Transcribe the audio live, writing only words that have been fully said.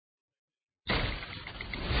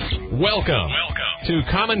Welcome to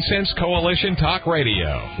Common Sense Coalition Talk Radio,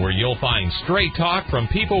 where you'll find straight talk from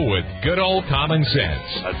people with good old common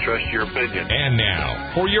sense. I trust your opinion. And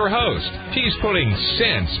now, for your host, he's putting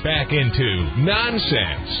sense back into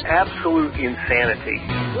nonsense. Absolute insanity.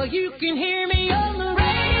 Well, you can hear me on the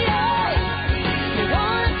radio. You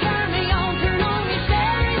want to turn me on, turn on your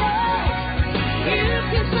stereo. You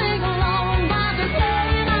can sing along while they're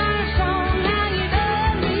playing our song. Now you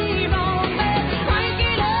done me wrong, but crank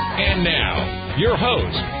it up. And now, your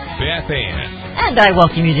host, Beth Ann. And I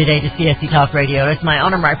welcome you today to CSC Talk Radio. It's my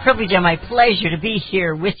honor, my privilege, and my pleasure to be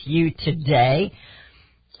here with you today.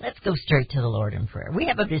 Let's go straight to the Lord in prayer. We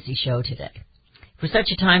have a busy show today. For such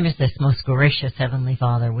a time as this, most gracious Heavenly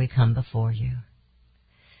Father, we come before you.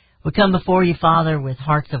 We come before you, Father, with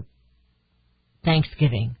hearts of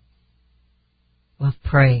thanksgiving, with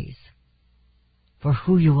praise for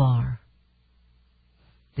who you are,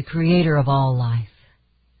 the creator of all life,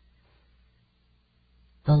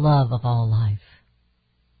 the love of all life,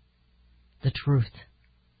 the truth,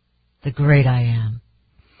 the great I am.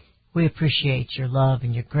 We appreciate your love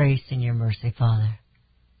and your grace and your mercy, Father,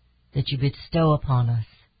 that you bestow upon us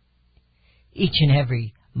each and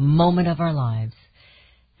every moment of our lives.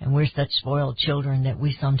 And we're such spoiled children that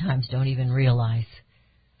we sometimes don't even realize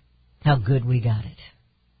how good we got it.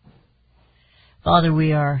 Father,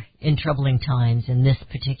 we are in troubling times in this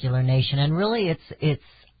particular nation, and really it's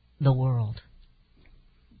the world.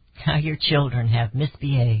 How your children have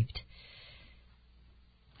misbehaved.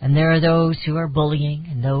 And there are those who are bullying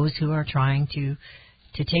and those who are trying to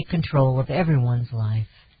take control of everyone's life.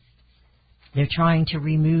 They're trying to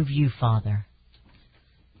remove you, Father.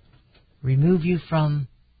 Remove you from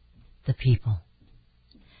the people.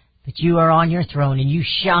 But you are on your throne, and you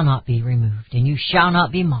shall not be removed, and you shall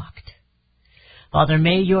not be mocked. Father,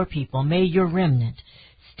 may your people, may your remnant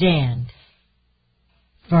stand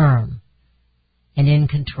firm and in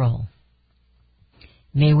control.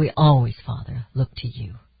 May we always, Father, look to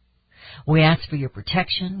you. We ask for your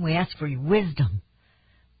protection. We ask for your wisdom.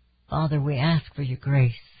 Father, we ask for your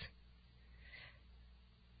grace.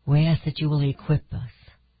 We ask that you will equip us.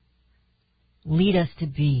 Lead us to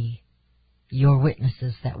be your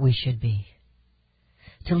witnesses that we should be.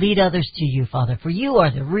 To lead others to you, Father, for you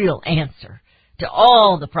are the real answer to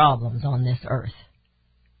all the problems on this earth.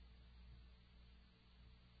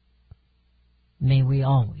 May we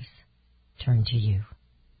always turn to you,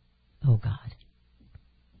 O God.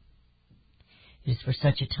 It is for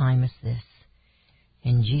such a time as this,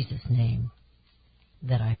 in Jesus' name,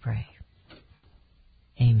 that I pray.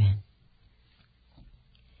 Amen.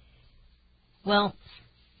 Well,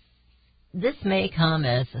 this may come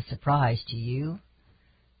as a surprise to you,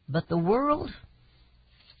 but the world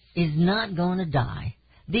is not going to die.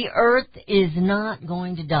 The earth is not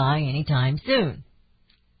going to die anytime soon.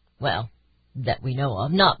 Well, that we know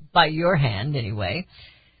of, not by your hand anyway.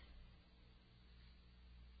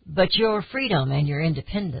 But your freedom and your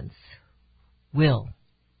independence will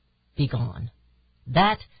be gone.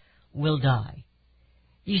 That will die.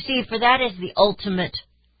 You see, for that is the ultimate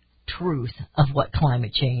truth of what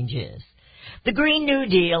climate change is. The Green New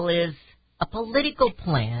Deal is a political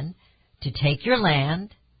plan to take your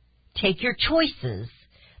land, take your choices,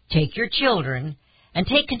 take your children, and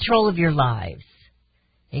take control of your lives,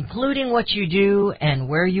 including what you do and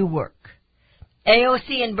where you work.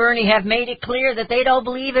 AOC and Bernie have made it clear that they don't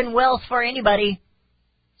believe in wealth for anybody.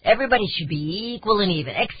 Everybody should be equal and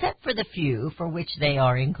even, except for the few for which they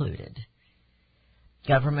are included.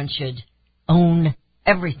 Government should own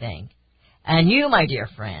everything. And you, my dear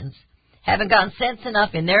friends, haven't gotten sense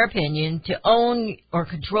enough, in their opinion, to own or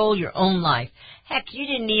control your own life. Heck, you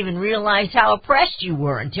didn't even realize how oppressed you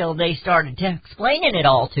were until they started explaining it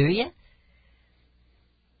all to you.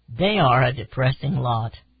 They are a depressing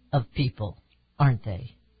lot of people, aren't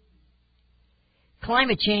they?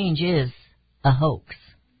 Climate change is a hoax.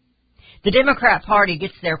 The Democrat Party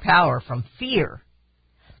gets their power from fear.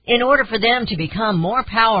 In order for them to become more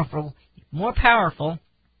powerful,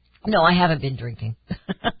 no, I haven't been drinking.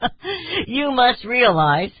 You must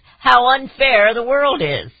realize how unfair the world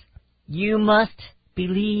is. You must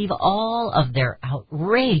believe all of their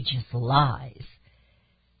outrageous lies.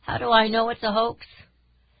 How do I know it's a hoax?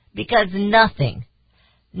 Because nothing,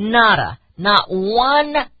 nada, not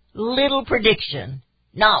one little prediction,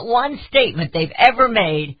 not one statement they've ever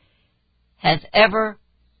made has ever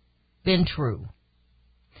been true.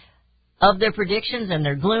 Of their predictions and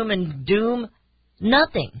their gloom and doom,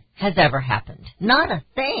 nothing has ever happened. Not a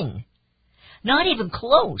thing. Not even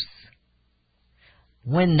close.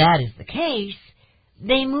 When that is the case,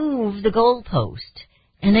 they move the goalpost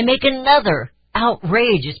and they make another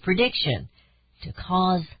outrageous prediction to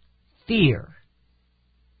cause fear.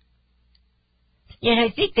 Yet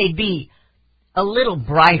I think they'd be a little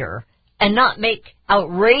brighter and not make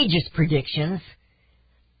outrageous predictions.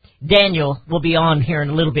 Daniel will be on here in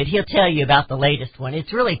a little bit. He'll tell you about the latest one.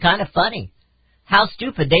 It's really kind of funny how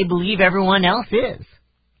stupid they believe everyone else is.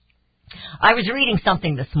 I was reading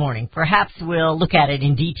something this morning. Perhaps we'll look at it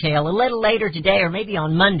in detail a little later today or maybe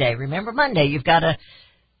on Monday. Remember, Monday you've got an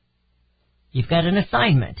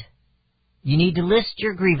assignment. You need to list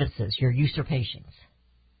your grievances, your usurpations.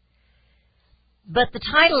 But the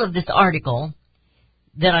title of this article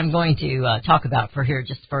that I'm going to talk about for here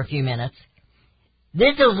just for a few minutes,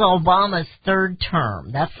 this is Obama's third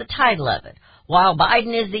term. That's the title of it. While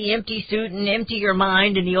Biden is the empty suit and empty your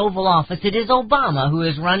mind in the Oval Office, it is Obama who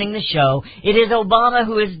is running the show. It is Obama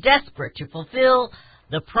who is desperate to fulfill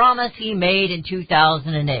the promise he made in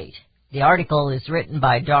 2008. The article is written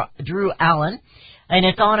by Drew Allen, and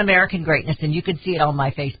it's on American Greatness, and you can see it on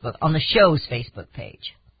my Facebook, on the show's Facebook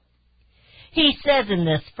page. He says in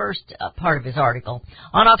this first part of his article,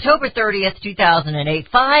 on October 30th, 2008,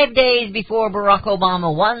 5 days before Barack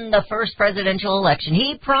Obama won the first presidential election,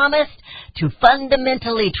 he promised to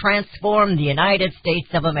fundamentally transform the United States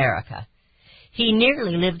of America. He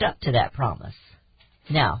nearly lived up to that promise.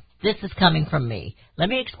 Now, this is coming from me. Let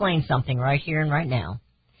me explain something right here and right now.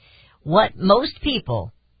 What most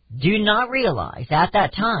people do not realize, at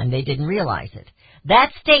that time they didn't realize it,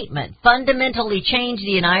 that statement, fundamentally change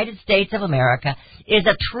the United States of America, is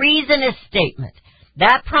a treasonous statement.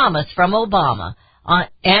 That promise from Obama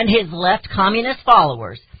and his left communist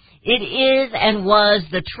followers, it is and was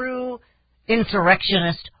the true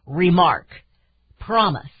insurrectionist remark.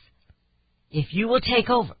 Promise. If you will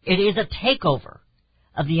take over, it is a takeover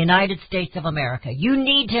of the United States of America. You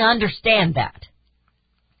need to understand that.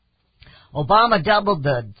 Obama doubled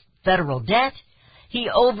the federal debt. He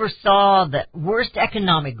oversaw the worst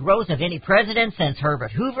economic growth of any president since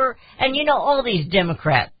Herbert Hoover. And you know, all these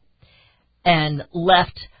Democrat and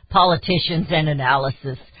left politicians and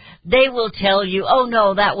analysis, they will tell you, oh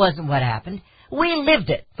no, that wasn't what happened. We lived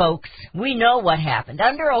it, folks. We know what happened.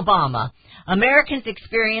 Under Obama, Americans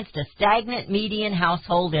experienced a stagnant median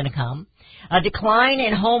household income, a decline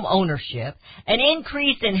in home ownership, an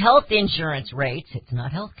increase in health insurance rates, it's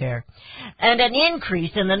not health care, and an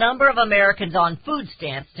increase in the number of Americans on food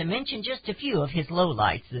stamps, to mention just a few of his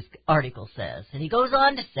lowlights, this article says. And he goes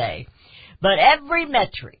on to say, but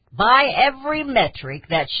by every metric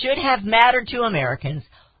that should have mattered to Americans,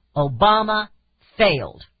 Obama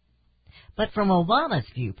failed. But from Obama's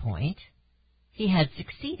viewpoint, he had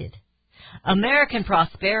succeeded. American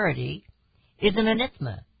prosperity is an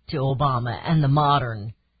anathema to Obama and the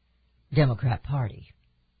modern Democrat Party.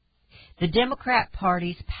 The Democrat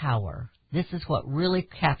Party's power, this is what really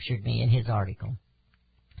captured me in his article.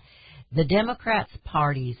 The Democrat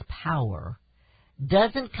Party's power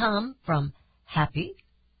doesn't come from happy,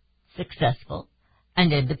 successful,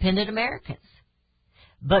 and independent Americans,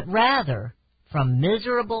 but rather from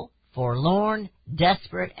miserable, forlorn,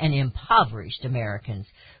 desperate, and impoverished Americans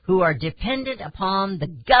who are dependent upon the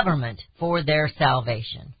government for their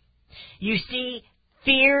salvation. You see,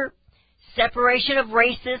 fear, separation of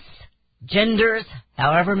races, genders,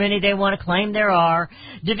 however many they want to claim there are,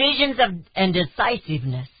 divisions and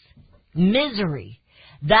decisiveness, misery,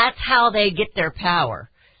 that's how they get their power.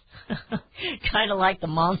 Kind of like the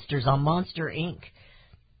monsters on Monster, Inc.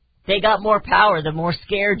 They got more power the more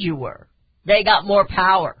scared you were. They got more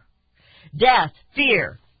power. Death,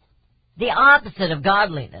 fear, the opposite of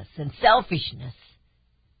godliness and selfishness,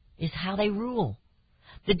 is how they rule.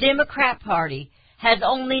 The Democrat Party has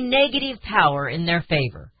only negative power in their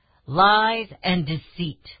favor, lies and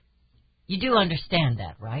deceit. You do understand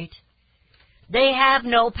that, right? They have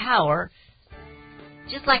no power,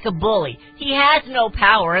 just like a bully. He has no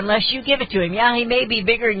power unless you give it to him. Yeah, he may be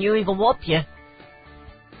bigger than you, he will whoop you,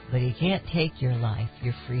 but he can't take your life,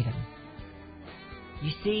 your freedom.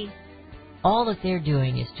 You see, all that they're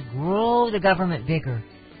doing is to grow the government bigger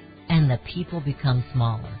and the people become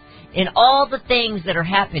smaller. In all the things that are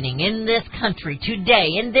happening in this country today,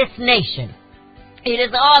 in this nation, it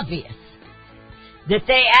is obvious that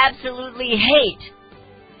they absolutely hate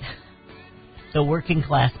the working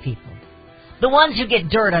class people, the ones who get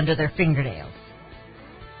dirt under their fingernails.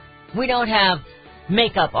 We don't have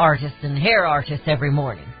makeup artists and hair artists every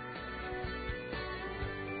morning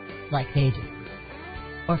like they do,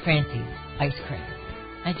 or fancy ice cream.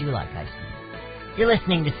 I do like ice cream. You're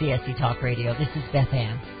listening to CSC Talk Radio. This is Beth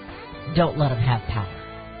Ann. Don't let them have power.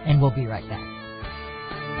 And we'll be right back.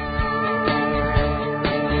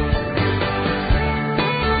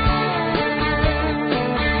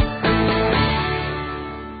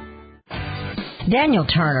 Daniel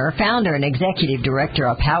Turner, founder and executive director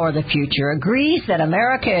of Power the Future, agrees that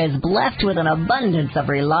America is blessed with an abundance of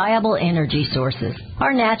reliable energy sources.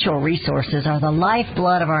 Our natural resources are the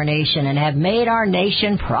lifeblood of our nation and have made our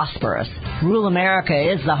nation prosperous. Rural America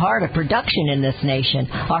is the heart of production in this nation.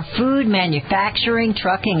 Our food, manufacturing,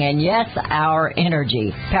 trucking, and yes, our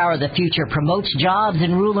energy. Power the Future promotes jobs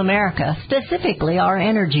in rural America, specifically our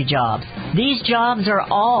energy jobs. These jobs are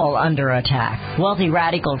all under attack. Wealthy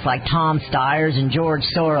radicals like Tom Steyer and George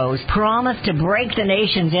Soros promise to break the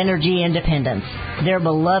nation's energy independence. Their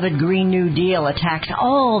beloved Green New Deal attacks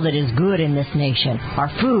all that is good in this nation. Our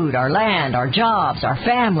food, our land, our jobs, our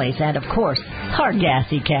families, and of course, our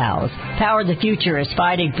gassy cows. Power the Future is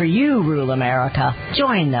fighting for you, rural America.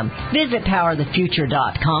 Join them. Visit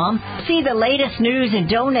PowerTheFuture.com. See the latest news and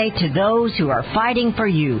donate to those who are fighting for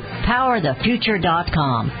you.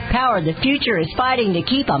 PowerTheFuture.com. Power the Future is fighting to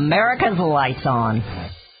keep America's lights on.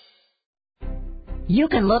 You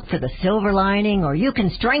can look for the silver lining, or you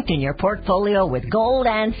can strengthen your portfolio with gold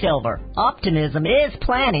and silver. Optimism is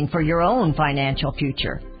planning for your own financial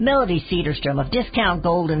future. Melody Cedarstrom of Discount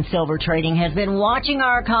Gold and Silver Trading has been watching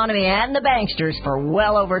our economy and the banksters for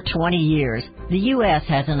well over 20 years. The U.S.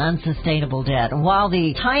 has an unsustainable debt, and while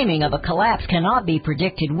the timing of a collapse cannot be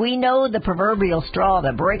predicted, we know the proverbial straw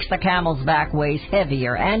that breaks the camel's back weighs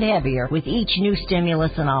heavier and heavier with each new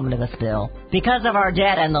stimulus and omnibus bill. Because of our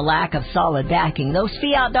debt and the lack of solid backing, those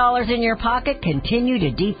fiat dollars in your pocket continue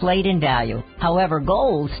to deflate in value. However,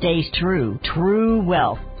 gold stays true. True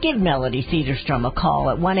wealth. Give Melody Cedarstrom a call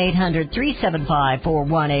at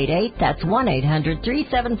 1-800-375-4188. That's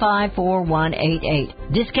 1-800-375-4188.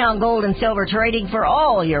 Discount Gold and Silver Trading for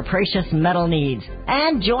all your precious metal needs.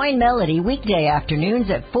 And join Melody weekday afternoons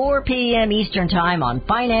at 4 p.m. Eastern Time on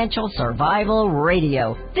Financial Survival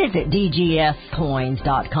Radio. Visit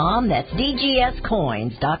DGScoins.com. That's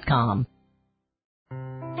DGScoins.com.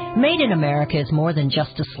 Made in America is more than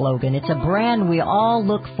just a slogan. It's a brand we all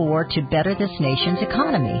look for to better this nation's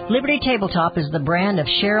economy. Liberty Tabletop is the brand of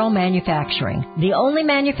Sherrill Manufacturing, the only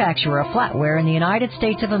manufacturer of flatware in the United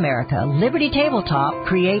States of America. Liberty Tabletop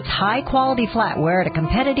creates high-quality flatware at a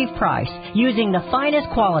competitive price using the finest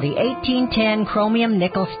quality 1810 chromium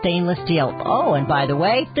nickel stainless steel. Oh, and by the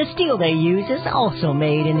way, the steel they use is also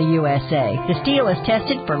made in the USA. The steel is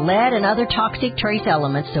tested for lead and other toxic trace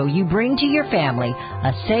elements, so you bring to your family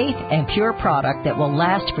a safe and pure product that will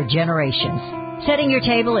last for generations. Setting your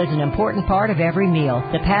table is an important part of every meal.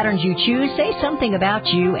 The patterns you choose say something about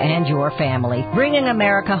you and your family. Bringing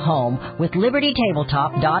America home with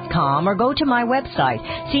LibertyTabletop.com, or go to my website,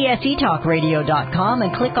 CSETalkRadio.com,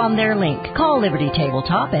 and click on their link. Call Liberty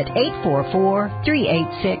Tabletop at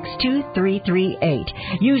 844-386-2338.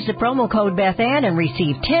 Use the promo code BethAnn and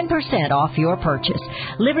receive 10% off your purchase.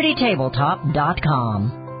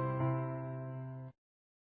 LibertyTabletop.com.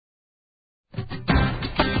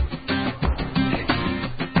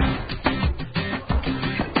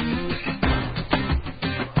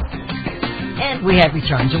 And we have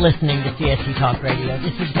returned. You're listening to CSC Talk Radio.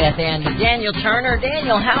 This is Beth Ann with Daniel Turner.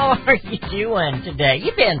 Daniel, how are you doing today?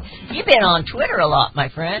 You've been on Twitter a lot, my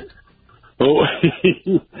friend. Oh,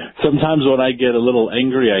 sometimes when I get a little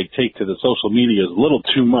angry, I take to the social media a little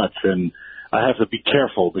too much, and I have to be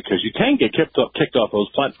careful because you can get kicked off those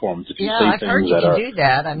platforms if you say I've things heard you that can are. do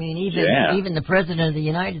that. I mean, even the President of the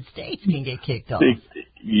United States can get kicked off.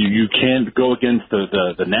 You can't go against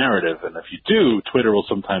the narrative, and if you do, Twitter will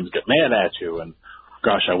sometimes get mad at you. And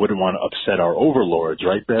gosh, I wouldn't want to upset our overlords,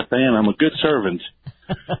 right, Beth Ann? I'm a good servant.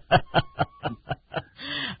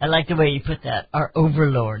 I like the way you put that, our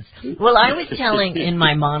overlords. Well, I was telling in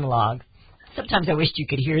my monologue, sometimes I wished you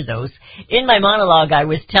could hear those. In my monologue, I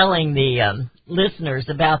was telling the listeners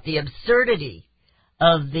about the absurdity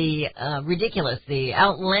of the ridiculous, the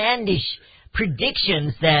outlandish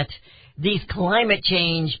predictions that these climate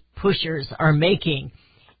change pushers are making.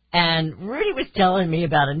 And Rudy was telling me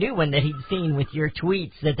about a new one that he'd seen with your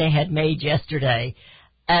tweets that they had made yesterday.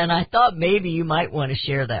 And I thought maybe you might want to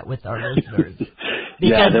share that with our listeners.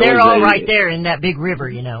 Because they're all right there in that big river,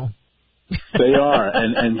 you know. They are.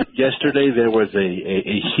 And yesterday there was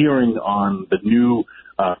a hearing on the new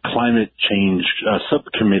climate change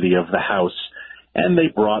subcommittee of the House. And they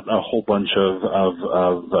brought a whole bunch of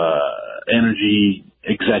energy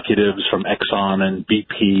executives from Exxon and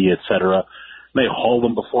BP, et cetera. They haul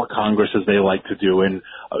them before Congress, as they like to do, and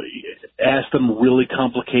ask them really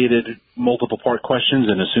complicated, multiple-part questions,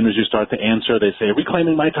 and as soon as you start to answer, they say,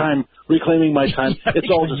 reclaiming my time. It's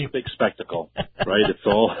all just a big spectacle, right? It's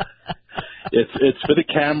for the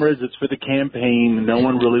cameras, it's for the campaign. No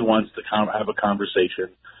one really wants to have a conversation.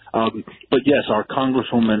 But yes, our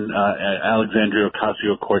Congresswoman, Alexandria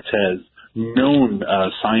Ocasio-Cortez, known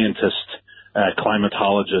scientist,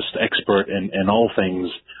 climatologist, expert in all things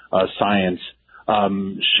science.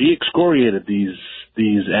 She excoriated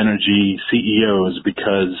these energy CEOs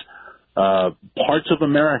because parts of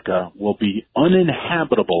America will be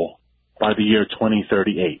uninhabitable by the year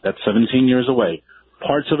 2038. That's 17 years away.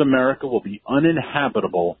 Parts of America will be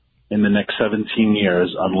uninhabitable in the next 17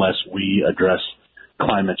 years unless we address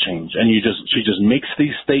climate change. And she just makes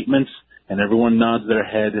these statements, and everyone nods their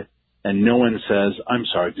head, and no one says, "I'm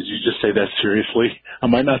sorry, did you just say that seriously?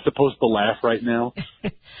 Am I not supposed to laugh right now?"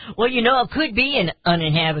 Well, it could be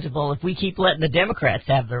uninhabitable if we keep letting the Democrats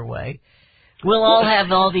have their way. We'll all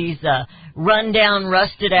have all these run-down,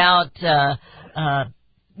 rusted-out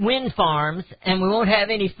wind farms, and we won't have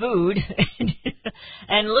any food.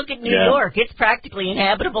 And look at New York. It's practically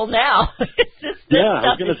inhabitable now. I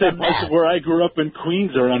was going to say, parts of where I grew up in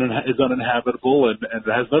Queens is uninhabitable, and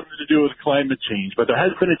it has nothing to do with climate change. But there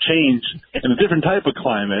has been a change in a different type of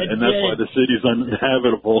climate, and that's why the city's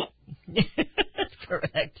uninhabitable. That's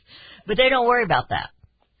correct. But they don't worry about that.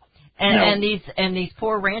 And these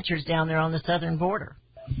poor ranchers down there on the southern border.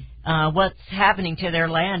 What's happening to their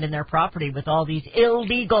land and their property with all these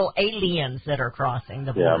illegal aliens that are crossing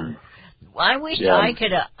the border? I wish I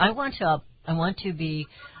could. I want to be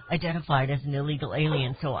identified as an illegal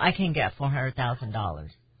alien so I can get $400,000.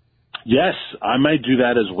 Yes, I might do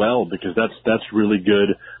that as well because that's really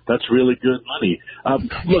good. That's really good money.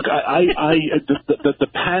 Look, the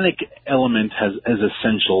panic element is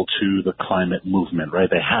essential to the climate movement, right?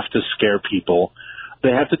 They have to scare people.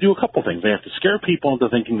 They have to do a couple things. They have to scare people into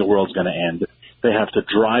thinking the world's going to end. They have to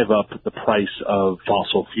drive up the price of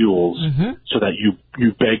fossil fuels so that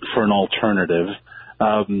you beg for an alternative.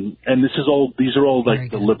 And these are all like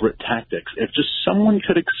deliberate tactics. If just someone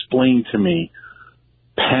could explain to me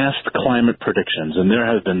past climate predictions, and there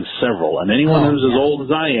have been several, and anyone who's as old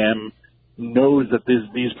as I am knows that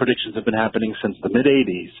these predictions have been happening since the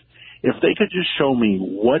mid-'80s. If they could just show me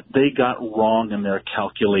what they got wrong in their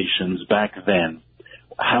calculations back then,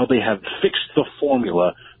 how they have fixed the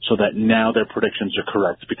formula so that now their predictions are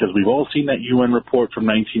correct. Because we've all seen that UN report from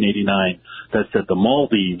 1989 that said the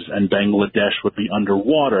Maldives and Bangladesh would be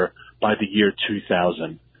underwater by the year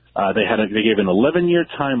 2000. They gave an 11-year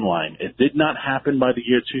timeline. It did not happen by the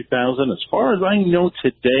year 2000. As far as I know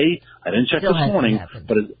today, I didn't check this morning,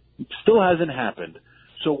 but it still hasn't happened.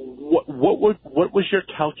 So what was your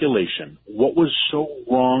calculation? What was so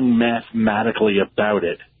wrong mathematically about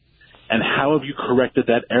it? And how have you corrected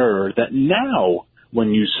that error that now when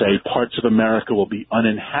you say parts of America will be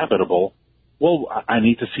uninhabitable, well, I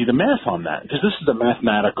need to see the math on that because this is a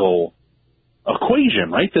mathematical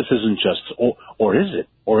equation, right? This isn't just, or is it?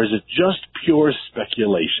 Or is it just pure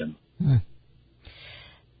speculation?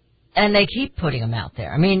 And they keep putting them out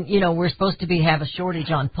there. I mean, we're supposed to have a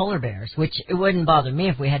shortage on polar bears, which it wouldn't bother me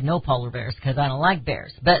if we had no polar bears because I don't like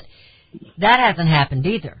bears. But that hasn't happened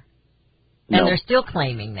either. And they're still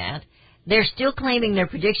claiming that. They're still claiming their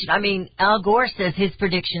prediction. I mean, Al Gore says his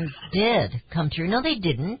predictions did come true. No, they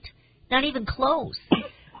didn't. Not even close.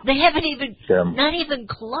 They haven't even, not even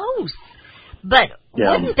close. But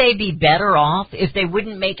wouldn't they be better off if they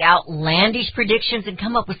wouldn't make outlandish predictions and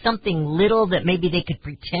come up with something little that maybe they could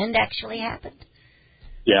pretend actually happened?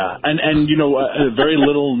 Yeah, and a very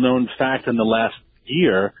little known fact in the last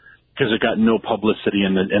year, because it got no publicity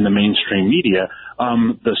in the mainstream media,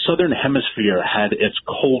 the Southern Hemisphere had its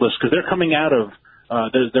coldest, because they're coming out of,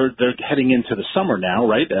 they're heading into the summer now,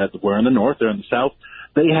 right? We're in the north, they're in the south.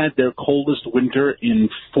 They had their coldest winter in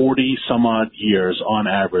 40-some-odd years on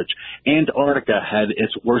average. Antarctica had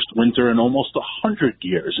its worst winter in almost 100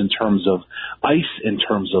 years in terms of ice, in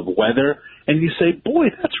terms of weather. And you say, boy,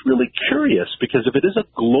 that's really curious, because if it is a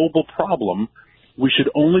global problem, we should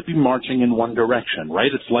only be marching in one direction,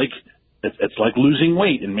 right? It's like losing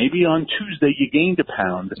weight, and maybe on Tuesday you gained a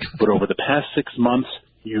pound, but over the past 6 months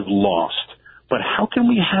you've lost. But how can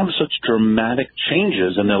we have such dramatic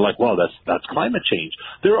changes? And they're like, well, that's climate change.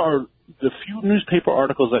 There are the few newspaper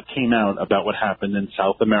articles that came out about what happened in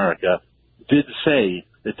South America did say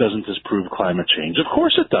it doesn't disprove climate change. Of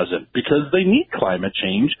course it doesn't, because they need climate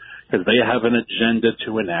change because they have an agenda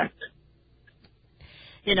to enact.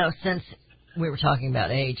 Since we were talking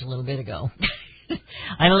about age a little bit ago,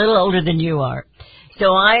 I'm a little older than you are.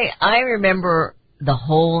 So I remember the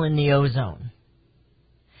hole in the ozone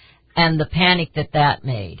and the panic that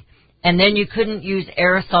made. And then you couldn't use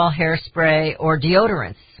aerosol hairspray or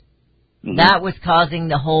deodorants. Mm-hmm. That was causing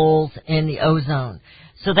the holes in the ozone.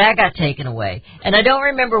 So that got taken away. And I don't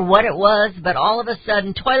remember what it was, but all of a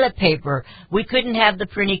sudden, toilet paper, we couldn't have the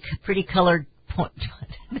pretty colored point.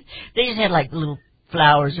 They just had like little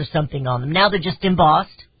flowers or something on them. Now they're just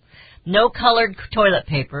embossed. No colored toilet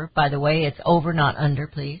paper, by the way. It's over, not under,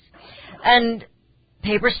 please. And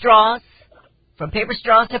paper straws, from paper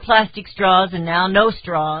straws to plastic straws, and now no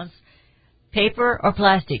straws. Paper or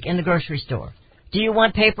plastic in the grocery store. Do you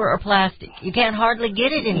want paper or plastic? You can't hardly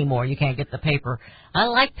get it anymore. You can't get the paper. I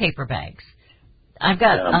like paper bags. I've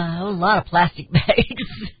got a whole lot of plastic bags.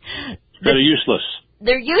 They're useless.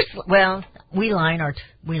 They're useless. Well, we line our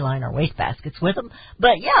wastebaskets with them,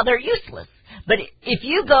 but yeah, they're useless. But if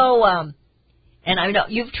you go, and I know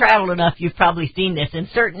you've traveled enough, you've probably seen this in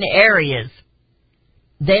certain areas.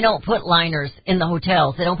 They don't put liners in the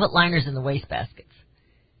hotels. They don't put liners in the wastebaskets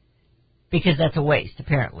because that's a waste,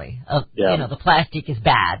 apparently. You know, the plastic is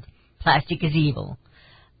bad. Plastic is evil.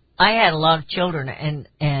 I had a lot of children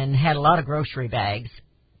and had a lot of grocery bags,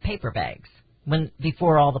 paper bags,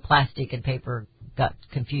 before all the plastic and paper got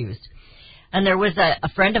confused. And there was a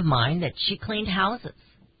friend of mine that she cleaned houses.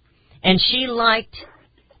 And she liked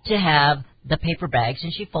to have the paper bags,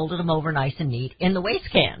 and she folded them over nice and neat in the waste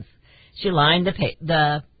cans. She lined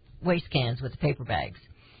the waste cans with the paper bags.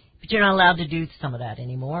 But you're not allowed to do some of that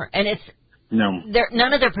anymore. And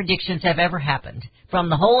none of their predictions have ever happened. From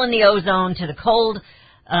the hole in the ozone to the cold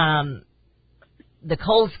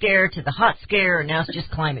scare to the hot scare, and now it's just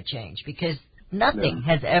climate change, because nothing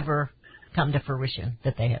has ever come to fruition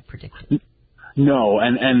that they have predicted. No,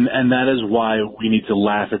 and that is why we need to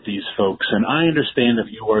laugh at these folks. And I understand if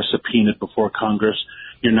you are subpoenaed before Congress,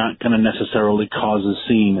 you're not going to necessarily cause a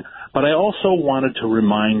scene. But I also wanted to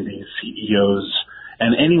remind these CEOs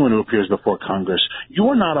and anyone who appears before Congress, you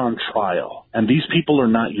are not on trial, and these people are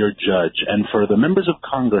not your judge. And for the members of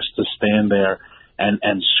Congress to stand there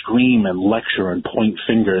and scream and lecture and point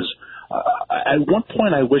fingers, at one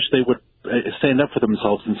point I wish they would stand up for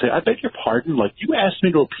themselves and say, I beg your pardon, like, you asked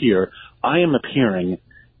me to appear, I am appearing.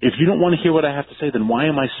 If you don't want to hear what I have to say, then why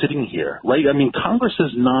am I sitting here, right? I mean, Congress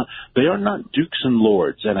is not, they are not dukes and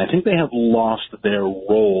lords, and I think they have lost their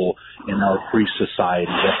role in our free society,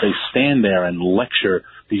 that they stand there and lecture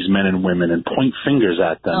these men and women and point fingers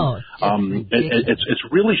at them. It's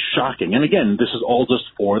really shocking. And again, this is all just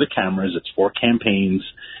for the cameras, it's for campaigns,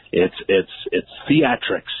 it's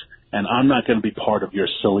theatrics, and I'm not going to be part of your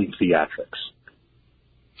silly theatrics.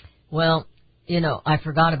 Well, you know, I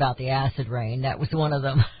forgot about the acid rain. That was one of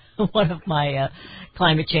them. One of my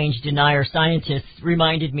climate change denier scientists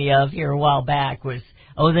reminded me of here a while back was,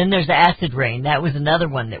 then there's acid rain. That was another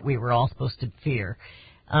one that we were all supposed to fear.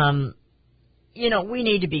 You know, we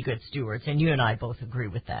need to be good stewards, and you and I both agree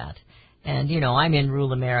with that. And, you know, I'm in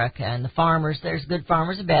rural America, and the farmers, there's good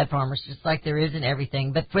farmers and bad farmers, just like there is in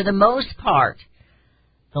everything. But for the most part,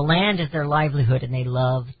 the land is their livelihood, and they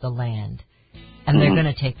love the land. And they're going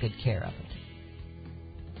to take good care of it.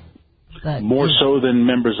 But, more so than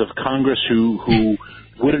members of Congress who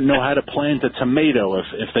wouldn't know how to plant a tomato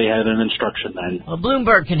if they had an instruction manual. Well,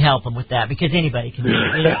 Bloomberg can help them with that, because anybody can do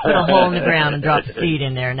it. You just put a hole in the ground and drop a seed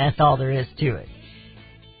in there, and that's all there is to it.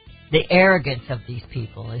 The arrogance of these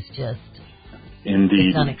people is just... Indeed.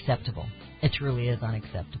 It's unacceptable. It truly is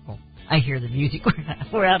unacceptable. I hear the music.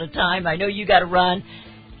 We're out of time. I know you got to run.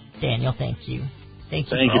 Daniel, thank you.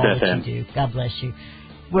 Thank you for all Beth Ann. that you do. God bless you.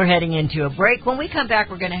 We're heading into a break. When we come back,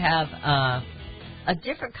 we're going to have a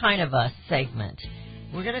different kind of a segment.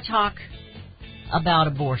 We're going to talk about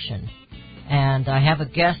abortion. And I have a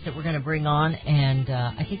guest that we're going to bring on, and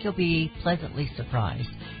I think you'll be pleasantly surprised.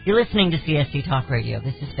 You're listening to CSC Talk Radio.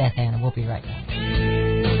 This is Beth Ann, and we'll be right back.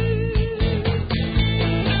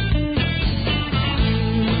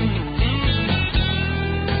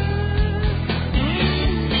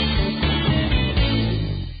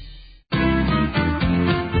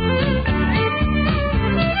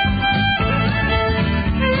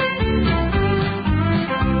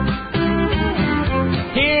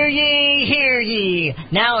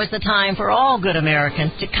 Now is the time for all good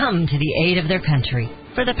Americans to come to the aid of their country.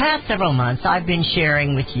 For the past several months, I've been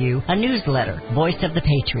sharing with you a newsletter, Voice of the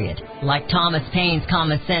Patriot. Like Thomas Paine's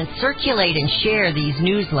Common Sense, circulate and share these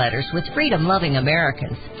newsletters with freedom-loving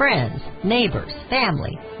Americans, friends, neighbors,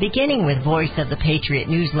 family. Beginning with Voice of the Patriot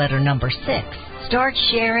newsletter number 6, start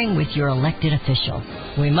sharing with your elected officials.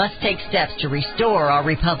 We must take steps to restore our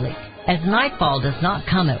republic. As nightfall does not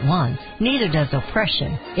come at once, neither does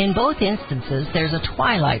oppression. In both instances, there's a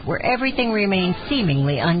twilight where everything remains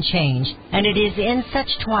seemingly unchanged, and it is in such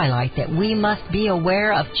twilight that we must be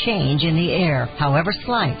aware of change in the air, however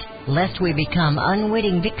slight, lest we become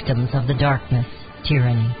unwitting victims of the darkness,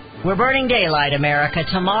 tyranny. We're burning daylight, America.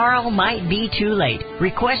 Tomorrow might be too late.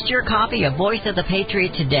 Request your copy of Voice of the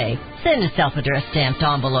Patriot today. Send a self-addressed stamped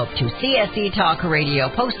envelope to CSE Talk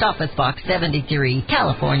Radio, Post Office Box 73,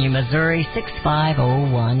 California, Missouri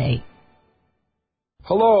 65018.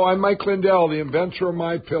 Hello, I'm Mike Lindell, the inventor of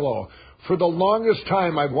My Pillow. For the longest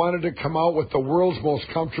time, I've wanted to come out with the world's most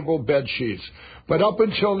comfortable bed sheets. But up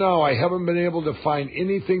until now, I haven't been able to find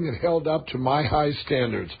anything that held up to my high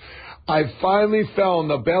standards. I finally found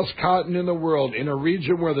the best cotton in the world in a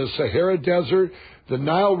region where the Sahara Desert, the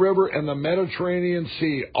Nile River, and the Mediterranean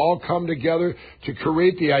Sea all come together to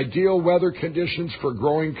create the ideal weather conditions for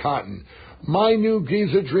growing cotton. My new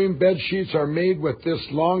Giza Dream bed sheets are made with this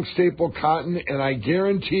long staple cotton, and I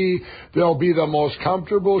guarantee they'll be the most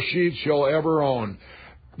comfortable sheets you'll ever own.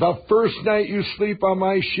 The first night you sleep on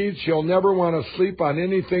my sheets, you'll never want to sleep on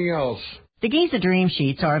anything else. The Giza Dream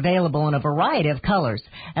Sheets are available in a variety of colors,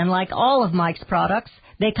 and like all of Mike's products,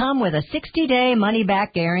 they come with a 60-day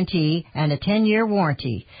money-back guarantee and a 10-year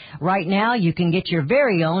warranty. Right now, you can get your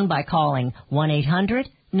very own by calling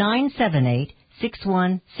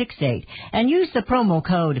 1-800-978-6168 and use the promo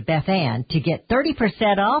code BethAnn to get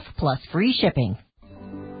 30% off plus free shipping.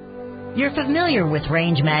 You're familiar with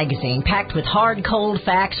Range Magazine, packed with hard, cold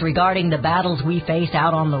facts regarding the battles we face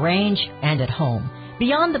out on the range and at home.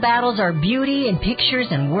 Beyond the battles are beauty and pictures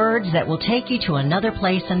and words that will take you to another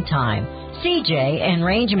place and time. CJ and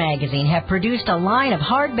Range Magazine have produced a line of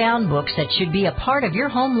hardbound books that should be a part of your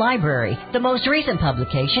home library. The most recent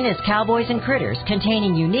publication is Cowboys and Critters,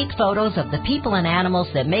 containing unique photos of the people and animals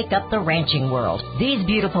that make up the ranching world. These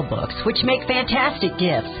beautiful books, which make fantastic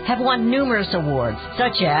gifts, have won numerous awards,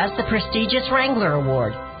 such as the prestigious Wrangler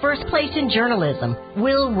Award, First Place in Journalism,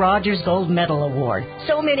 Will Rogers Gold Medal Award.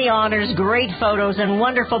 So many honors, great photos, and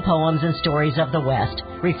wonderful poems and stories of the West.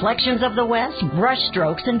 Reflections of the West,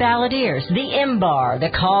 Brushstrokes and Balladeers, The M-Bar, The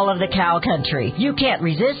Call of the Cow Country. You can't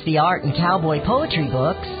resist the art and cowboy poetry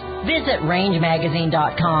books. Visit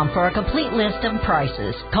rangemagazine.com for a complete list of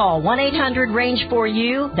prices. Call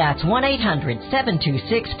 1-800-RANGE-4U. That's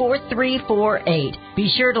 1-800-726-4348. Be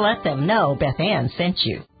sure to let them know Beth Ann sent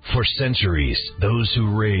you. For centuries, those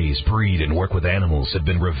who raise, breed, and work with animals have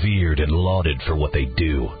been revered and lauded for what they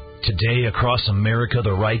do. Today, across America,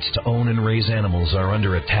 the rights to own and raise animals are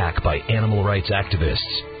under attack by animal rights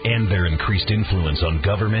activists and their increased influence on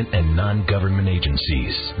government and non-government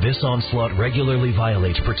agencies. This onslaught regularly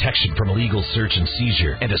violates protection from illegal search and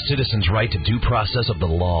seizure and a citizen's right to due process of the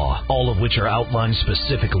law, all of which are outlined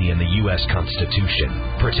specifically in the U.S. Constitution.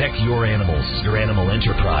 Protect your animals, your animal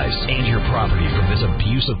enterprise, and your property from this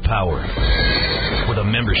abuse of power. With a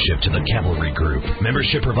membership to the Cavalry Group,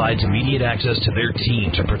 membership provides immediate access to their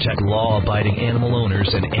team to protect law-abiding animal owners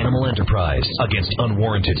and animal enterprise against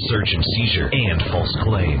unwarranted search and seizure and false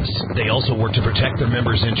claims. They also work to protect their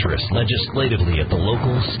members' interests legislatively at the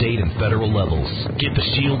local, state, and federal levels. Get the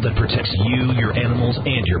shield that protects you, your animals,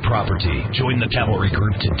 and your property. Join the Cavalry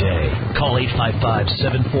Group today. Call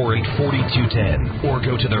 855-748-4210 or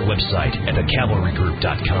go to their website at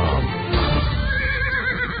thecavalrygroup.com.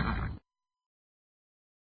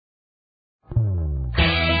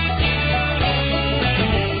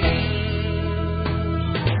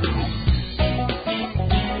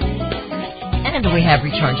 We have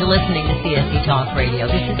returned. You're listening to CSC Talk Radio.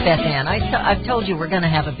 This is Beth Ann. I've told you we're going to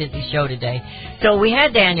have a busy show today. So we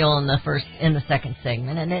had Daniel in the second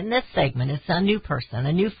segment, and in this segment, it's a new person,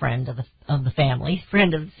 a new friend of the family,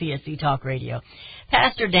 friend of CSC Talk Radio,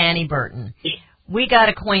 Pastor Danny Burton. We got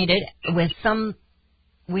acquainted with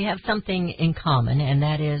we have something in common, and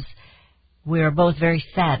that is we are both very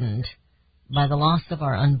saddened by the loss of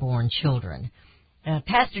our unborn children.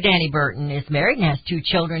 Pastor Danny Burton is married and has 2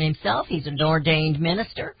 children himself. He's an ordained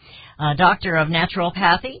minister, doctor of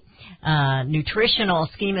naturopathy, nutritional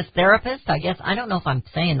schemist therapist. I don't know if I'm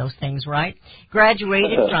saying those things right.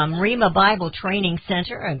 Graduated from Rhema Bible Training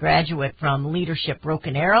Center, a graduate from Leadership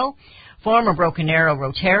Broken Arrow, former Broken Arrow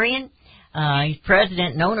Rotarian. He's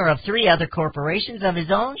president and owner of 3 other corporations of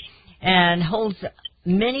his own and holds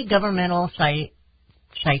many governmental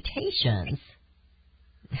citations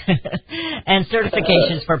and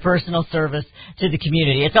certifications for personal service to the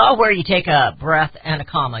community. It's all where you take a breath and a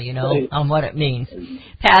comma, on what it means.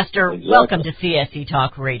 Pastor, welcome to CSC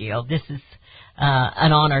Talk Radio. This is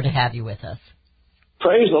an honor to have you with us.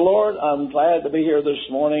 Praise the Lord. I'm glad to be here this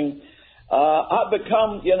morning. I've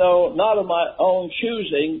become, not of my own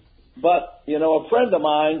choosing, but, a friend of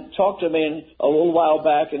mine talked to me a little while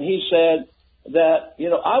back, and he said that,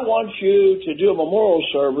 I want you to do a memorial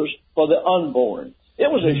service for the unborn. It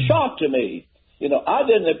was a shock to me. I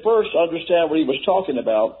didn't at first understand what he was talking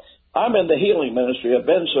about. I'm in the healing ministry. I've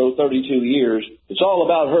been so 32 years. It's all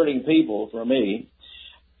about hurting people for me.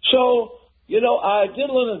 So, I did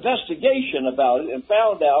a little investigation about it and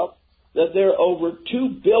found out that there are over 2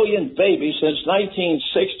 billion babies since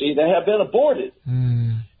 1960 that have been aborted.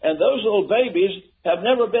 And those little babies have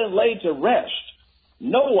never been laid to rest.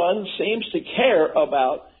 no one seems to care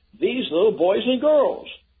about these little boys and girls.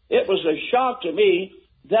 It was a shock to me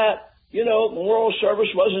that, memorial service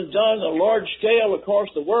wasn't done on a large scale across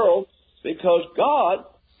the world, because God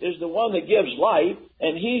is the one that gives life,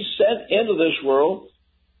 and He sent into this world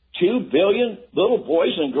 2 billion little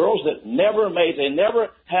boys and girls that they never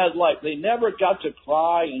had life. They never got to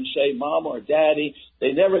cry and say Mama or Daddy.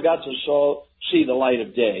 They never got to see the light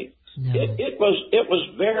of day. No. It was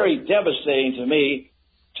very devastating to me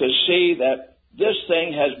to see that this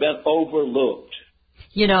thing has been overlooked.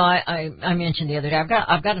 I mentioned the other day,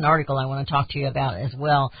 I've got an article I want to talk to you about as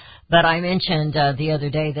well, but I mentioned the other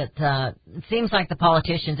day that it seems like the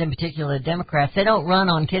politicians, in particular the Democrats, they don't run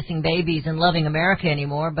on kissing babies and loving America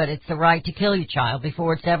anymore, but it's the right to kill your child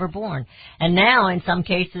before it's ever born. And now, in some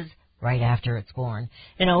cases, right after it's born.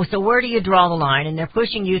 So where do you draw the line? And they're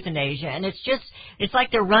pushing euthanasia, and it's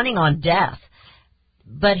like they're running on death.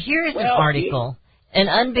 But here's an article. And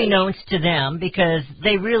unbeknownst to them, because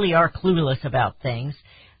they really are clueless about things,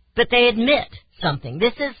 but they admit something.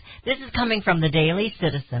 This is coming from the Daily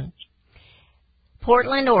Citizen.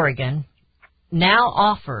 Portland, Oregon, now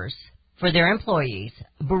offers for their employees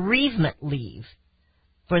bereavement leave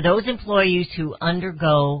for those employees who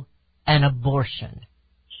undergo an abortion.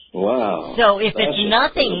 Wow. So if it's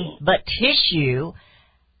nothing but tissue,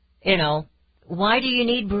 why do you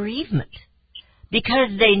need bereavement?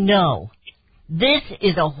 Because they know. This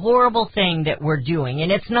is a horrible thing that we're doing, and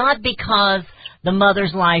it's not because the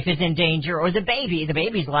mother's life is in danger or the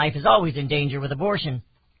baby's life is always in danger with abortion.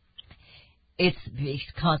 It's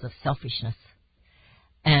because of selfishness.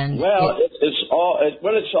 And what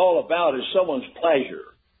it's all about is someone's pleasure.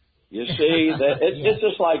 You see, that it's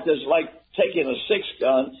just like this, like taking a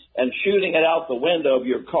 6-gun and shooting it out the window of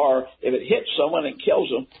your car. If it hits someone and kills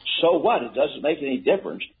them, so what? It doesn't make any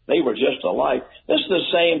difference. They were just alike. This is the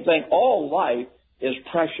same thing. All life is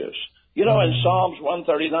precious. In Psalms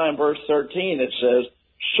 139, verse 13, it says,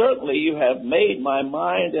 "Certainly you have made my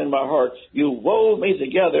mind and my heart. You wove me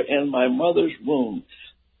together in my mother's womb."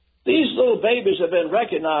 These little babies have been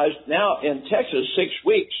recognized now in Texas 6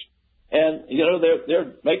 weeks. And,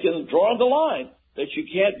 they're drawing the line that you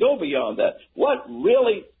can't go beyond that. What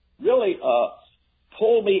really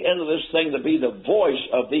pulled me into this thing to be the voice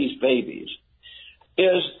of these babies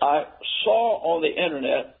is I saw on the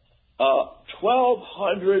Internet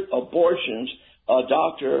 1,200 abortions a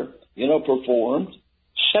doctor, performed,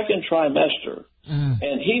 second trimester.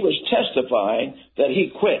 And he was testifying that he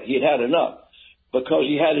quit. He'd had enough because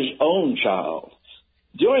he had his own child.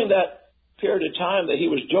 During that period of time that he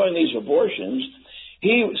was doing these abortions,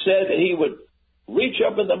 he said that he would reach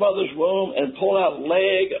up in the mother's womb and pull out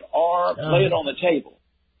leg and arm, lay it on the table.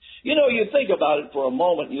 You think about it for a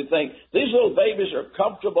moment, and you think, these little babies are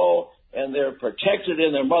comfortable and they're protected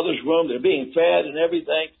in their mother's womb, they're being fed and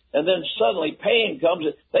everything, and then suddenly pain comes,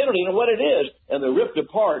 and they don't even know what it is, and they're ripped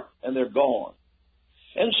apart and they're gone.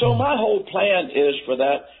 And so my whole plan is for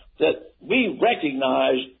that we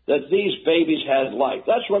recognize that these babies had life.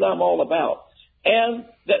 That's what I'm all about. And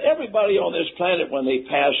that everybody on this planet, when they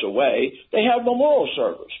pass away, they have memorial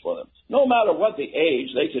service for them. No matter what the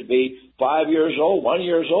age, they could be 5 years old, 1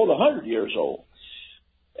 year old, 100 years old.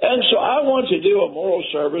 And so I want to do a memorial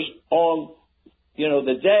service on,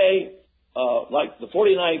 the day, like the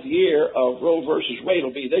 49th year of Roe versus Wade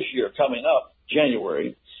will be this year coming up,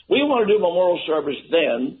 January. We want to do a memorial service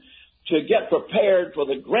then to get prepared for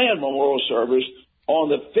the grand memorial service on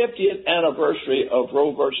the 50th anniversary of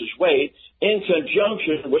Roe versus Wade in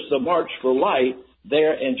conjunction with the March for Life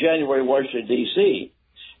there in January, Washington, D.C.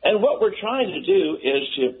 And what we're trying to do is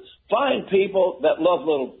to find people that love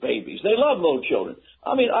little babies. They love little children.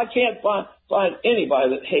 I mean, I can't find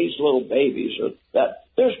anybody that hates little babies. Or that.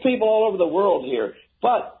 There's people all over the world here,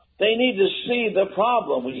 but they need to see the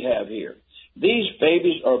problem we have here. These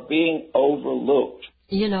babies are being overlooked.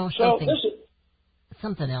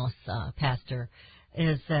 Something else, Pastor,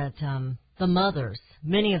 is that the mothers,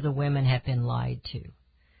 many of the women have been lied to.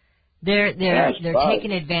 They're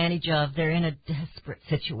taken advantage of. They're in a desperate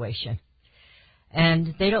situation,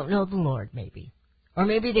 and they don't know the Lord, maybe, or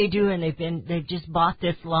maybe they do, and they've just bought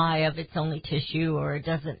this lie of it's only tissue, or it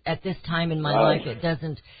doesn't. At this time in my life, it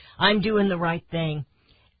doesn't. I'm doing the right thing,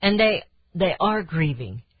 and they are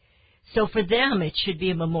grieving. So for them, it should be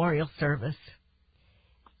a memorial service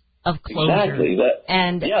of closure,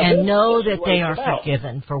 and know that they are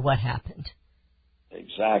forgiven for what happened.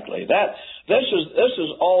 Exactly. This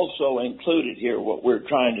is also included here, what we're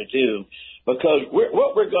trying to do, because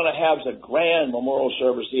what we're going to have is a grand memorial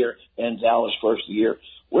service here in Dallas first of the year.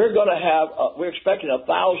 We're going to have we're expecting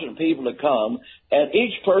 1,000 people to come, and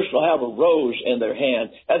each person will have a rose in their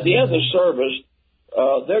hand. At the end of the service,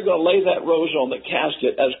 they're going to lay that rose on the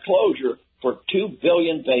casket as closure for 2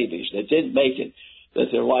 billion babies that didn't make it, that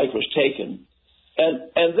their life was taken. And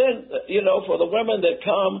then, for the women that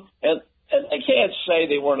come, and they can't say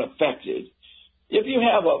they weren't affected. If you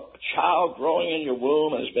have a child growing in your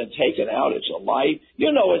womb and has been taken out, it's a life.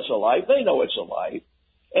 You know it's a life. They know it's a life.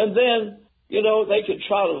 And then, they can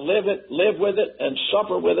try to live with it, and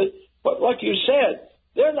suffer with it. But like you said,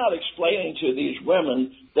 they're not explaining to these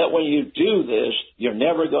women that when you do this, you're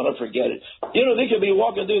never going to forget it. They could be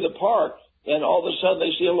walking through the park, and all of a sudden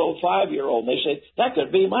they see a little 5-year-old, and they say, that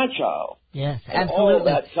could be my child. Yes, and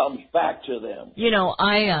absolutely. all that comes back to them.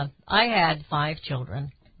 I had 5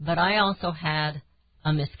 children, but I also had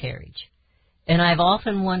a miscarriage. And I've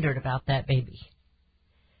often wondered about that baby.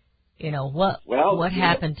 What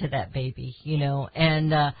happened to that baby,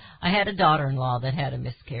 and I had a daughter-in-law that had a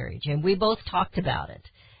miscarriage, and we both talked about it.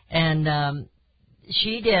 And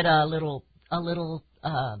she did a little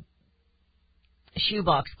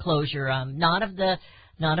shoebox closure, not of the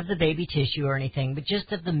baby tissue or anything, but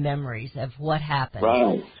just of the memories of what happened.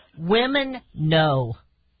 Right. Women know.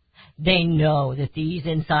 They know that these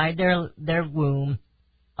inside their womb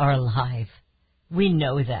are alive. We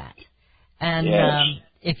know that. And yes.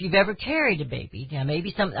 If you've ever carried a baby,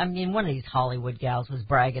 maybe one of these Hollywood gals was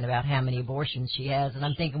bragging about how many abortions she has, and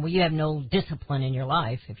I'm thinking, well, you have no discipline in your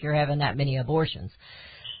life if you're having that many abortions.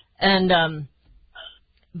 And,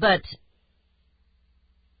 but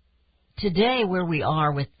today where we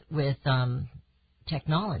are with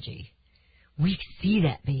technology, we see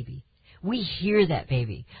that baby. We hear that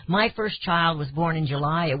baby. My first child was born in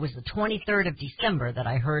July. It was the 23rd of December that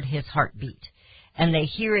I heard his heartbeat. And they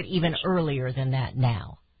hear it even earlier than that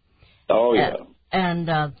now. Oh, yeah.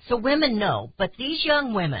 So women know. But these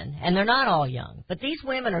young women, and they're not all young, but these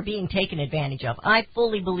women are being taken advantage of. I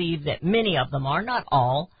fully believe that many of them are, not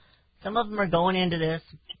all. Some of them are going into this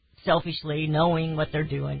selfishly, knowing what they're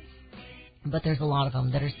doing. But there's a lot of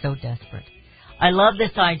them that are so desperate. I love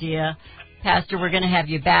this idea. Pastor, we're going to have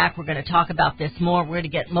you back. We're going to talk about this more. We're going to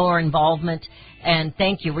get more involvement. And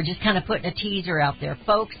thank you. We're just kind of putting a teaser out there.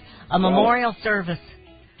 Folks, a memorial service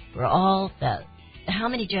for all that. How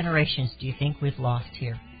many generations do you think we've lost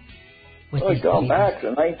here? We've gone back to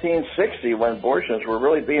 1960 when abortions were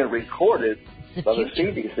really being recorded by the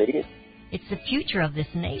CDC. It's the future of this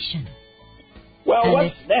nation. Well, and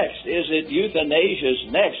what's next? Is it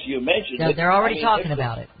euthanasia's next? You mentioned it. They're already talking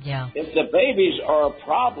about it, yeah. If the babies are a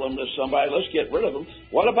problem to somebody, let's get rid of them.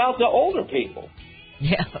 What about the older people?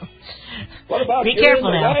 Yeah. What about Be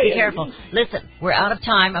careful now. Be careful. Listen, we're out of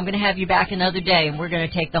time. I'm going to have you back another day, and we're going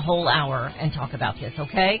to take the whole hour and talk about this,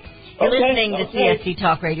 okay? You're listening to CSC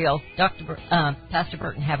Talk Radio. Pastor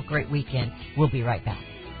Burton, have a great weekend. We'll be right back.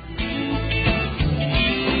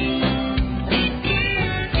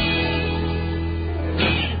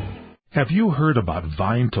 Have you heard about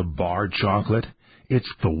Vine to Bar chocolate?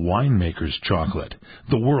 It's the winemaker's chocolate,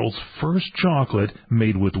 the world's first chocolate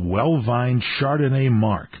made with well-vined Chardonnay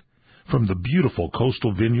marc from the beautiful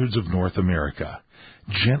coastal vineyards of North America.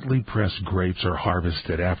 Gently pressed grapes are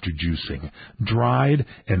harvested after juicing, dried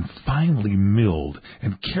and finely milled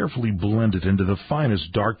and carefully blended into the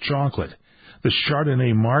finest dark chocolate. The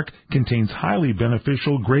Chardonnay marc contains highly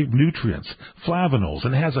beneficial grape nutrients, flavanols,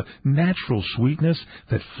 and has a natural sweetness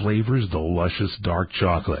that flavors the luscious dark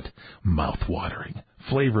chocolate. Mouth-watering,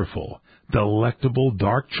 flavorful, delectable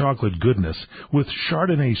dark chocolate goodness with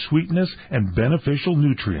Chardonnay sweetness and beneficial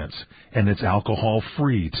nutrients. And it's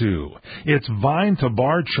alcohol-free, too. It's Vine to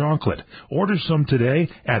Bar chocolate. Order some today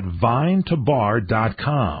at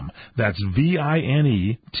vinetobar.com. That's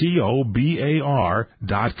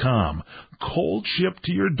VINETOBAR.com. Cold shipped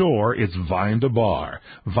to your door, it's Vine to Bar.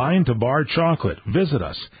 Vine to Bar chocolate. Visit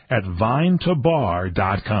us at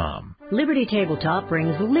vinetobar.com. Liberty Tabletop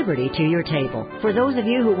brings liberty to your table. For those of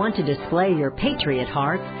you who want to display your patriot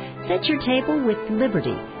hearts, set your table with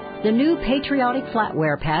Liberty, the new patriotic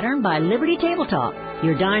flatware pattern by Liberty Tabletop.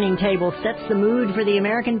 Your dining table sets the mood for the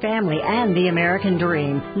American family and the American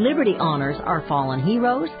dream. Liberty honors our fallen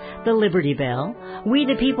heroes, the Liberty Bell, We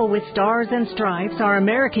the People with Stars and Stripes, our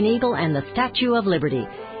American Eagle, and the Statue of Liberty.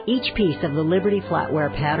 Each piece of the Liberty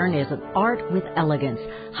flatware pattern is an art with elegance,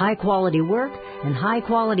 high-quality work, and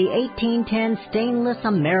high-quality 1810 stainless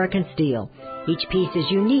American steel. Each piece is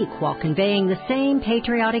unique while conveying the same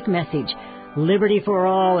patriotic message, liberty for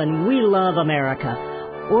all, and we love America.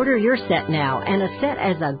 Order your set now and a set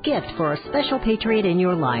as a gift for a special patriot in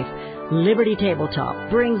your life. Liberty Tabletop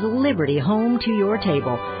brings liberty home to your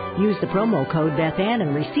table. Use the promo code BethAnn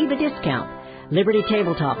and receive a discount.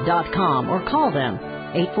 LibertyTabletop.com or call them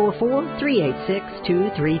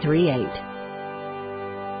 844-386-2338.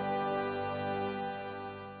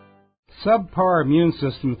 Subpar immune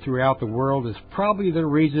system throughout the world is probably the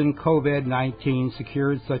reason COVID-19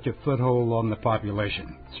 secured such a foothold on the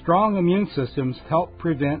population. Strong immune systems help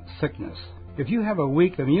prevent sickness. If you have a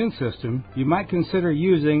weak immune system, you might consider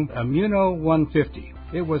using Immuno 150.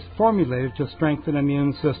 It was formulated to strengthen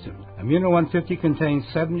immune system. Immuno 150 contains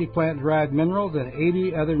 70 plant-derived minerals and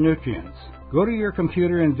 80 other nutrients. Go to your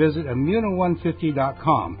computer and visit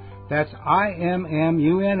immuno150.com. That's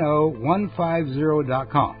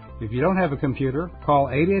IMMUNO150.com. If you don't have a computer, call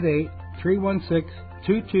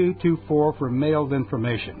 888-316-2224 for mailed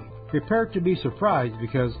information. Prepare to be surprised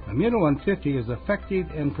because Immuno 150 is effective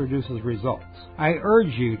and produces results. I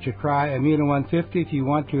urge you to try Immuno 150 if you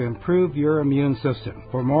want to improve your immune system.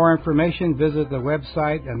 For more information, visit the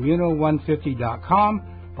website immuno150.com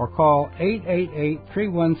or call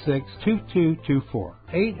 888-316-2224.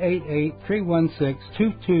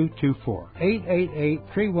 888-316-2224.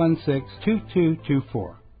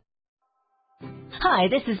 888-316-2224. Hi,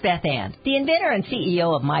 this is Beth Ann. The inventor and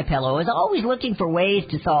CEO of MyPillow is always looking for ways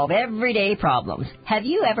to solve everyday problems. Have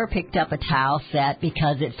you ever picked up a towel set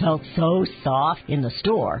because it felt so soft in the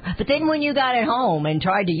store, but then when you got it home and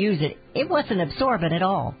tried to use it, it wasn't absorbent at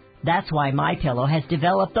all? That's why MyPillow has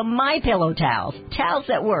developed the MyPillow towels. Towels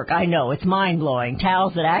that work. I know, it's mind-blowing.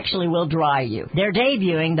 Towels that actually will dry you. They're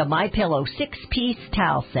debuting the MyPillow 6-piece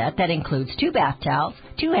towel set that includes 2 bath towels,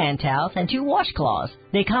 2 hand towels, and 2 washcloths.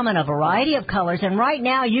 They come in a variety of colors, and right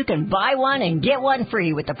now you can buy one and get one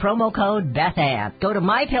free with the promo code BethAnn. Go to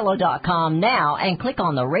MyPillow.com now and click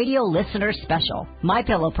on the radio listener special.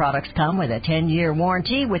 MyPillow products come with a 10-year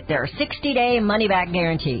warranty with their 60-day money-back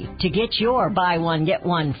guarantee. To get your buy one, get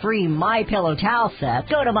one free MyPillow towel set,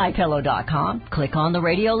 go to MyPillow.com, click on the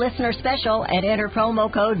radio listener special, and enter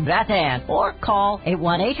promo code BethAnn, or call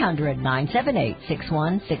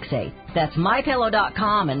 1-800-978-6168. That's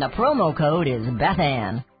MyPillow.com, and the promo code is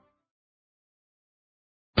BethAnn.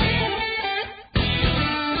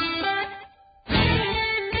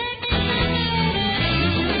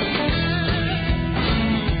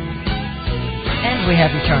 And we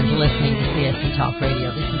have returned to listening to CSC Talk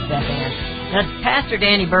Radio. This is Beth Ann. Now, Pastor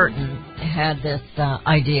Danny Burton had this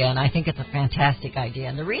idea, and I think it's a fantastic idea.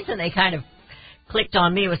 And the reason they kind of clicked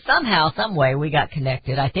on me was somehow, some way, we got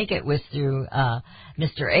connected. I think it was through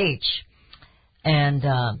Mr. H and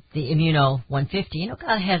the Immuno 150. You know,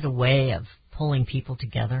 God has a way of pulling people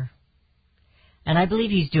together. And I believe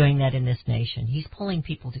He's doing that in this nation. He's pulling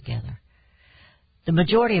people together. The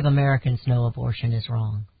majority of Americans know abortion is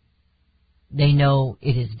wrong. They know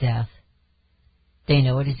it is death. They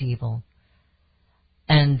know it is evil.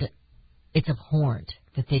 And it's abhorrent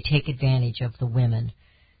that they take advantage of the women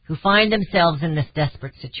who find themselves in this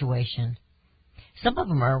desperate situation. Some of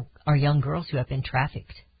them are young girls who have been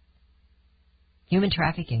trafficked. Human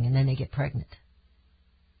trafficking, and then they get pregnant.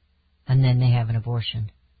 And then they have an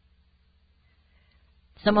abortion.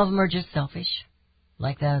 Some of them are just selfish,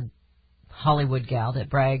 like the Hollywood gal that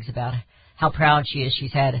brags about how proud she is.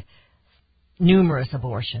 She's had numerous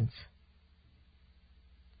abortions.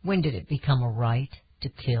 When did it become a right to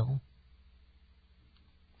kill?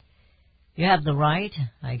 You have the right,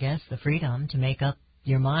 I guess, the freedom to make up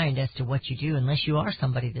your mind as to what you do, unless you are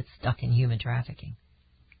somebody that's stuck in human trafficking.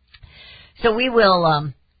 So we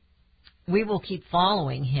will keep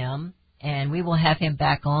following him, and we will have him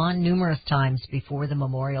back on numerous times before the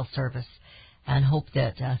memorial service, and hope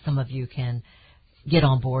that some of you can get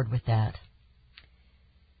on board with that.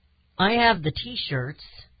 I have the T-shirts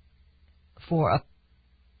for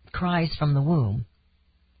Cries from the Womb.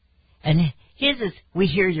 And his is, We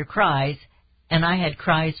Hear Your Cries, and I had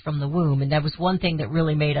Cries from the Womb, and that was one thing that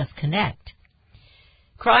really made us connect.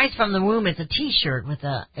 Cries from the Womb is a T-shirt with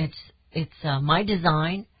it's my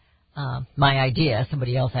design, my idea.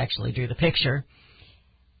 Somebody else actually drew the picture.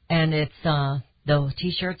 And it's, the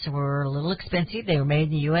T-shirts were a little expensive. They were made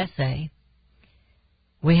in the USA.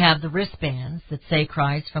 We have the wristbands that say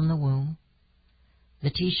Cries from the Womb. The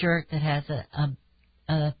T-shirt that has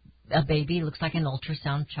a baby, looks like an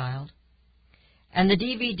ultrasound child. And the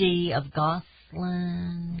DVD of Gosnell.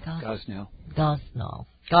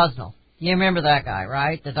 You remember that guy,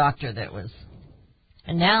 right? The doctor that was...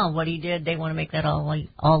 And now what he did, they want to make that all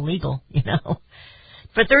legal, you know.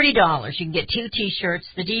 For $30, you can get 2 T-shirts,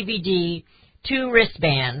 the DVD, 2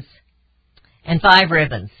 wristbands, and 5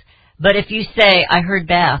 ribbons. But if you say, I heard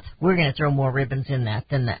Beth, we're going to throw more ribbons in that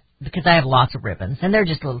than that, because I have lots of ribbons, and they're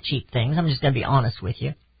just little cheap things. I'm just going to be honest with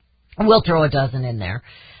you. We'll throw a dozen in there,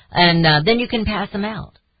 and then you can pass them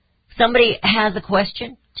out. Somebody has a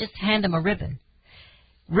question, just hand them a ribbon.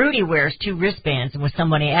 Rudy wears 2 wristbands, and when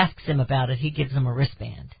somebody asks him about it, he gives them a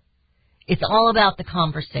wristband. It's all about the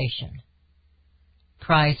conversation.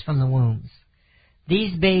 cries from the wombs.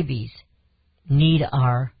 These babies need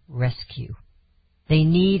our rescue. They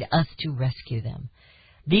need us to rescue them.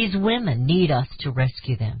 These women need us to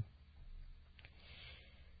rescue them.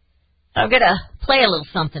 I'm going to play a little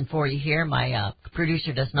something for you here. My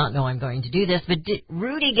producer does not know I'm going to do this, but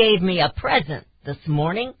Rudy gave me a present this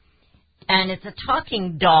morning, and it's a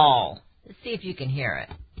talking doll. Let's see if you can hear it.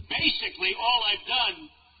 Basically, all I've done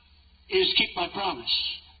is keep my promise.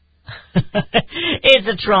 It's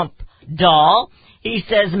a Trump doll. He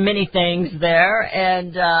says many things there,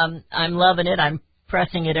 and I'm loving it. I'm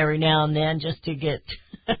pressing it every now and then just to get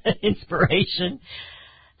inspiration.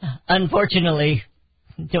 Unfortunately,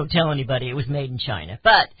 don't tell anybody it was made in China.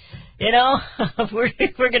 But, you know, we're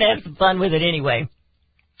going to have some fun with it anyway.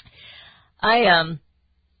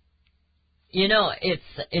 You know,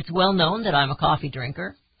 it's well known that I'm a coffee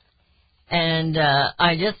drinker. And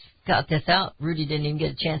I just got this out. Rudy didn't even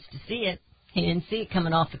get a chance to see it. He didn't see it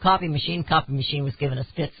coming off the coffee machine. Coffee machine was giving us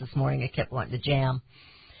fits this morning. It kept wanting to jam.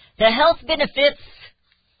 The health benefits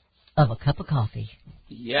of a cup of coffee.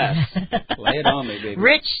 Yes. Lay it on me, baby.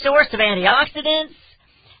 Rich source of antioxidants.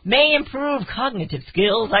 May improve cognitive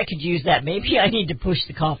skills. I could use that. Maybe I need to push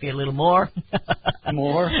the coffee a little more.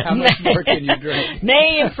 More? How much more can you drink?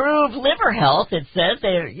 May improve liver health. It says,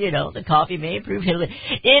 the coffee may improve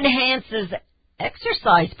enhances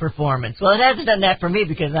exercise performance. Well, it hasn't done that for me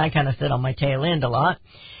because I kind of sit on my tail end a lot.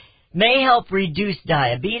 May help reduce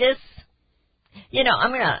diabetes. You know,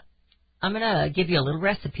 I'm gonna give you a little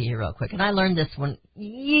recipe here real quick. And I learned this one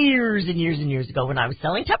years and years and years ago when I was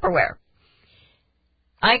selling Tupperware.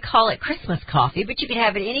 I call it Christmas coffee, but you can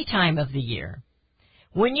have it any time of the year.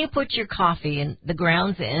 When you put your coffee in the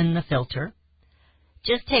grounds in the filter,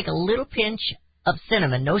 just take a little pinch of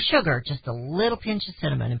cinnamon, no sugar, just a little pinch of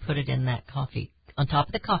cinnamon, and put it in that coffee, on top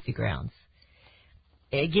of the coffee grounds.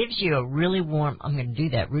 It gives you a really warm, I'm going to do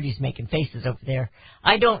that. Rudy's making faces over there.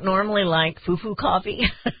 I don't normally like foo-foo coffee,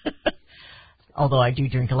 although I do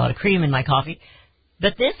drink a lot of cream in my coffee.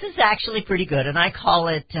 But this is actually pretty good, and I call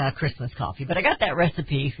it Christmas coffee. But I got that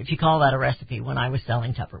recipe, if you call that a recipe, when I was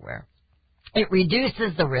selling Tupperware. It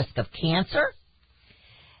reduces the risk of cancer,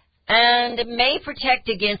 and it may protect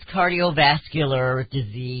against cardiovascular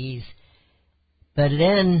disease. But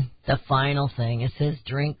then the final thing, it says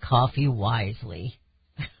drink coffee wisely.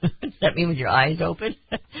 Does that mean with your eyes open?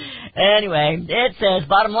 Anyway, it says,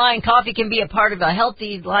 bottom line, coffee can be a part of a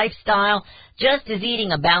healthy lifestyle, just as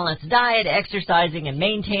eating a balanced diet, exercising, and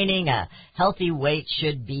maintaining a healthy weight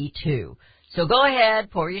should be too. So go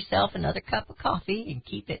ahead, pour yourself another cup of coffee, and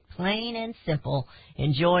keep it plain and simple.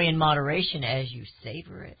 Enjoy in moderation as you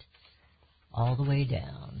savor it all the way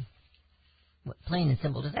down. What, plain and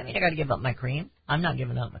simple, does that mean I got to give up my cream? I'm not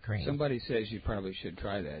giving up my cream. Somebody says you probably should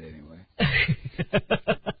try that anyway.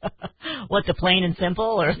 What, the plain and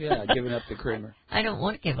simple? Or yeah, giving up the creamer. I don't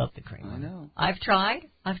want to give up the creamer. I know. I've tried.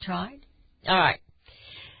 All right.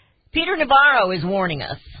 Peter Navarro is warning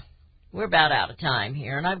us. We're about out of time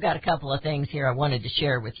here, and I've got a couple of things here I wanted to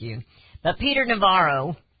share with you. But Peter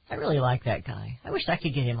Navarro, I really like that guy. I wish I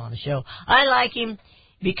could get him on the show. I like him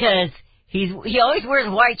because he always wears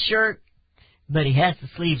a white shirt, but he has the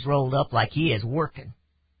sleeves rolled up like he is working.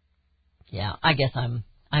 Yeah, I guess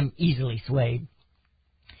I'm easily swayed.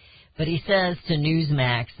 But he says to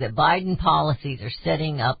Newsmax that Biden policies are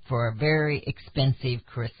setting up for a very expensive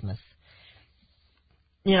Christmas.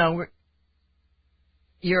 You know,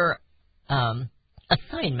 your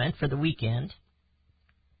assignment for the weekend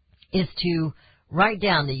is to write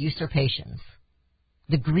down the usurpations,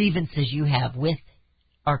 the grievances you have with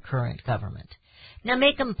our current government. Now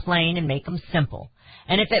make them plain and make them simple.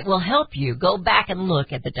 And if it will help you, go back and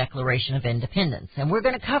look at the Declaration of Independence. And we're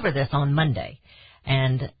going to cover this on Monday.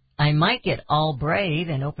 And I might get all brave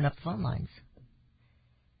and open up the phone lines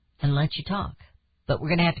and let you talk. But we're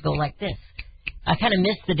going to have to go like this. I kind of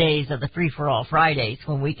miss the days of the free-for-all Fridays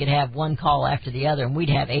when we could have one call after the other and we'd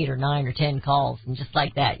have 8 or 9 or 10 calls and just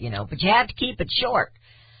like that, you know. But you have to keep it short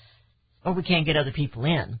or we can't get other people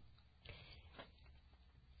in.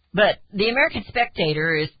 But the American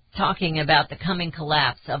Spectator is talking about the coming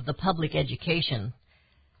collapse of the public education.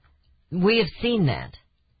 We have seen that.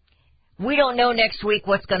 We don't know next week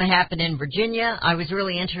what's going to happen in Virginia. I was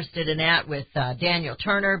really interested in that with Daniel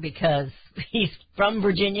Turner because he's from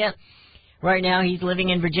Virginia. Right now he's living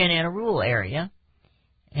in Virginia in a rural area.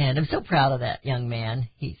 And I'm so proud of that young man.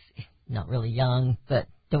 He's not really young, but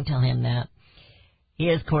don't tell him that. He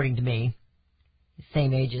is, according to me, the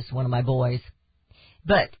same age as one of my boys.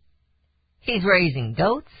 But he's raising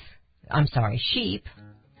sheep.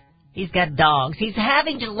 He's got dogs. He's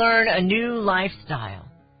having to learn a new lifestyle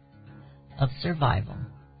of survival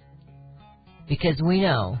because we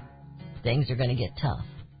know things are going to get tough.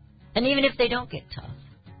 And even if they don't get tough,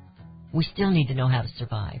 we still need to know how to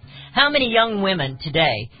survive. How many young women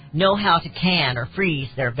today know how to can or freeze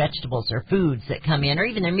their vegetables or foods that come in, or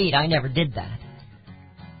even their meat? I never did that.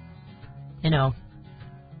 You know,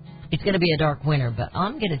 it's going to be a dark winter, but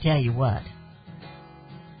I'm going to tell you what.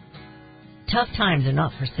 Tough times are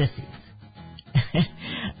not for sissies.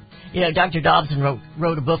 You know, Dr. Dobson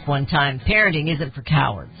wrote a book one time, Parenting Isn't for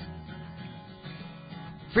Cowards.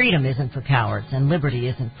 Freedom isn't for cowards, and liberty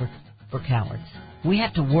isn't for cowards. We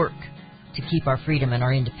have to work to keep our freedom and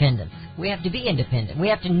our independence. We have to be independent. We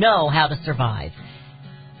have to know how to survive.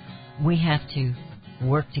 We have to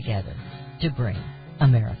work together to bring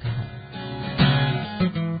America home.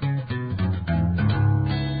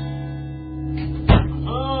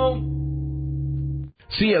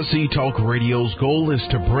 CSC Talk Radio's goal is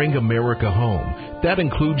to bring America home. That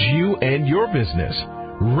includes you and your business.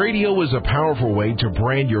 Radio is a powerful way to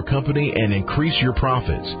brand your company and increase your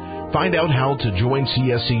profits. Find out how to join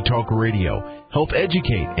CSC Talk Radio, help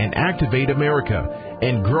educate and activate America,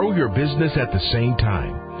 and grow your business at the same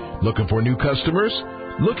time. Looking for new customers?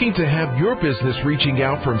 Looking to have your business reaching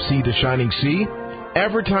out from sea to shining sea?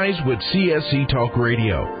 Advertise with CSC Talk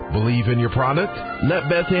Radio. Believe in your product? Let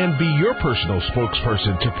Beth Ann be your personal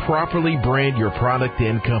spokesperson to properly brand your product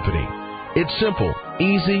and company. It's simple,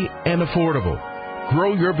 easy, and affordable.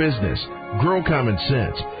 Grow your business, grow common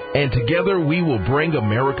sense, and together we will bring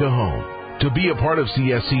America home. To be a part of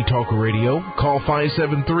CSC Talk Radio, call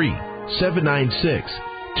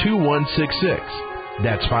 573-796-2166.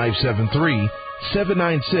 That's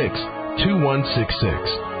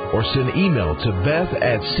 573-796-2166. Or send email to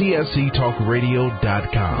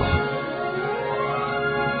beth@csctalkradio.com.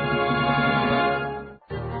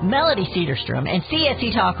 Melody Cedarstrom and CSC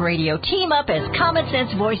Talk Radio team up as Common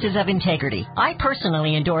Sense Voices of Integrity. I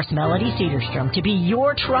personally endorse Melody Cedarstrom to be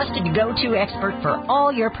your trusted go-to expert for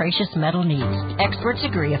all your precious metal needs. Experts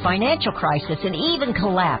agree a financial crisis and even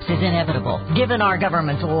collapse is inevitable. Given our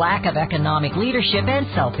government's lack of economic leadership and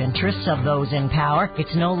self-interests of those in power,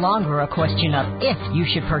 it's no longer a question of if you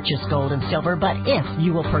should purchase gold and silver, but if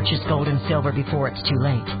you will purchase gold and silver before it's too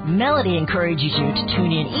late. Melody encourages you to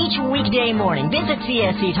tune in each weekday morning. Visit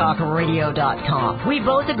CSCTalkRadio.com. We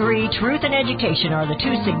both agree truth and education are the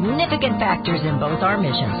two significant factors in both our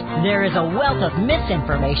missions. There is a wealth of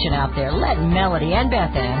misinformation out there. Let Melody and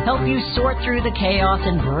Beth Ann help you sort through the chaos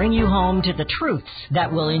and bring you home to the truths that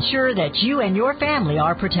will ensure that you and your family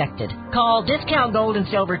are protected. Call Discount Gold and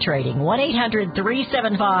Silver Trading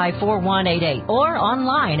 1-800-375-4188 or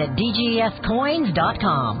online at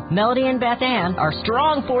dgscoins.com. Melody and Beth Ann are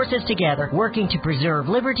strong forces together working to preserve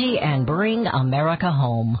liberty and bring America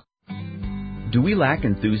home. Do we lack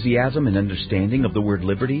enthusiasm and understanding of the word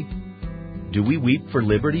liberty? Do we weep for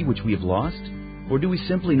liberty which we have lost? Or do we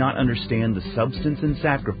simply not understand the substance and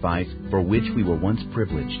sacrifice for which we were once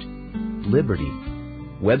privileged? Liberty.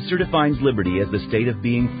 Webster defines liberty as the state of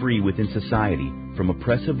being free within society from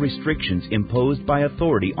oppressive restrictions imposed by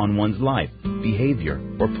authority on one's life, behavior,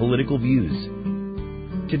 or political views.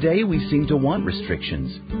 Today we seem to want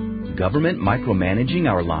restrictions. Government micromanaging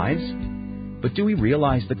our lives? But do we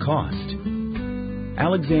realize the cost?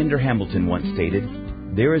 Alexander Hamilton once stated,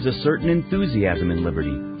 "There is a certain enthusiasm in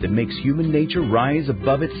liberty that makes human nature rise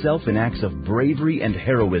above itself in acts of bravery and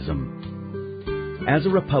heroism." As a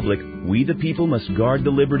republic, we the people must guard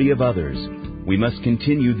the liberty of others. We must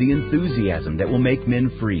continue the enthusiasm that will make men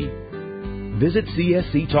free. Visit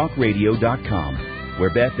csctalkradio.com,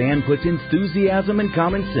 where Beth Ann puts enthusiasm and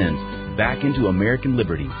common sense back into American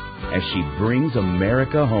liberty as she brings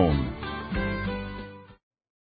America home.